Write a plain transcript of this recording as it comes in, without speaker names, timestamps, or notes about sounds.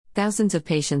Thousands of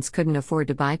patients couldn't afford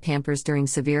to buy Pampers during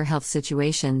severe health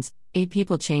situations. 8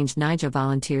 People Change Niger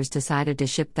volunteers decided to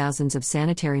ship thousands of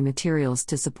sanitary materials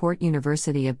to support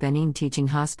University of Benin Teaching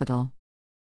Hospital.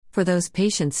 For those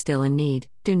patients still in need,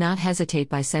 do not hesitate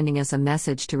by sending us a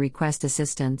message to request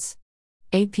assistance.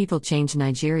 8 People Change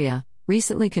Nigeria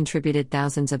recently contributed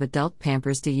thousands of adult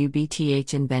Pampers to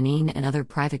UBTH in Benin and other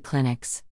private clinics.